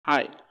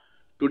Hi,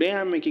 today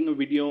I am making a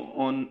video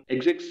on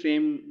exact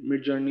same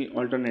MidJourney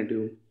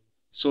alternative.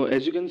 So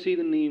as you can see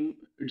the name,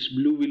 it's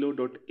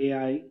BlueWillow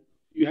AI.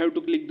 You have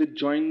to click the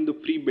join the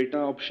free beta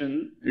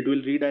option. It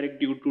will redirect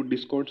you to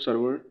Discord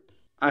server.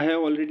 I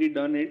have already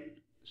done it.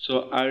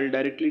 So I'll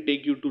directly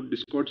take you to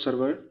Discord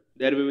server.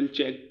 There we will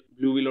check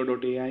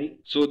BlueWillow.ai.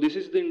 So this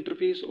is the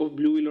interface of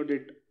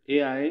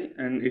BlueWillow.ai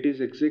and it is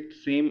exact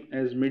same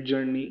as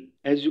MidJourney.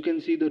 As you can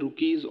see the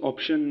rookies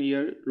option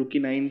here, rookie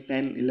 9,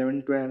 10,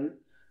 11, 12.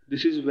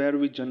 This is where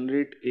we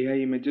generate AI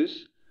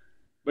images,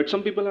 but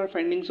some people are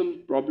finding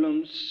some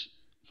problems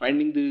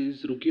finding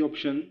this rookie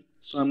option.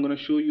 So I'm going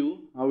to show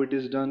you how it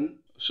is done.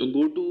 So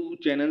go to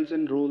channels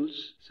and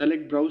roles,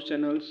 select browse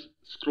channels,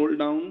 scroll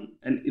down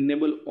and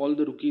enable all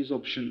the rookies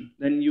option.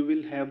 Then you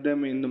will have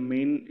them in the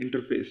main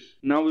interface.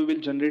 Now we will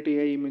generate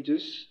AI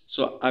images.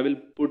 So I will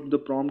put the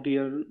prompt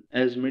here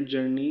as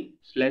MidJourney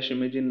slash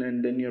imagine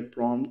and then your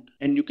prompt.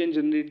 And you can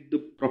generate the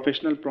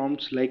professional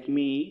prompts like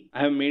me.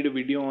 I have made a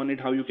video on it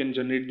how you can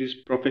generate these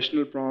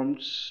professional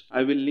prompts.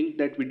 I will link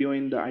that video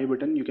in the I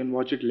button. You can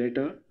watch it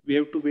later. We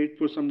have to wait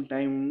for some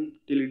time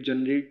till it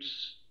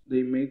generates the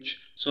image.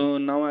 So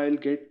now I'll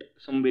get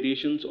some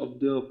variations of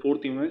the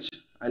fourth image.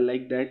 I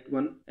like that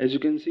one. As you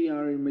can see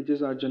our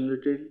images are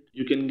generated.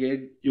 You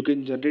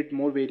can generate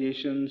more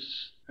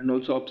variations and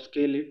also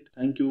upscale it.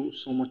 Thank you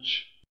so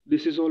much.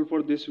 This is all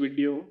for this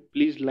video.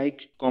 Please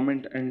like,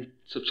 comment and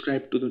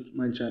subscribe to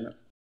my channel.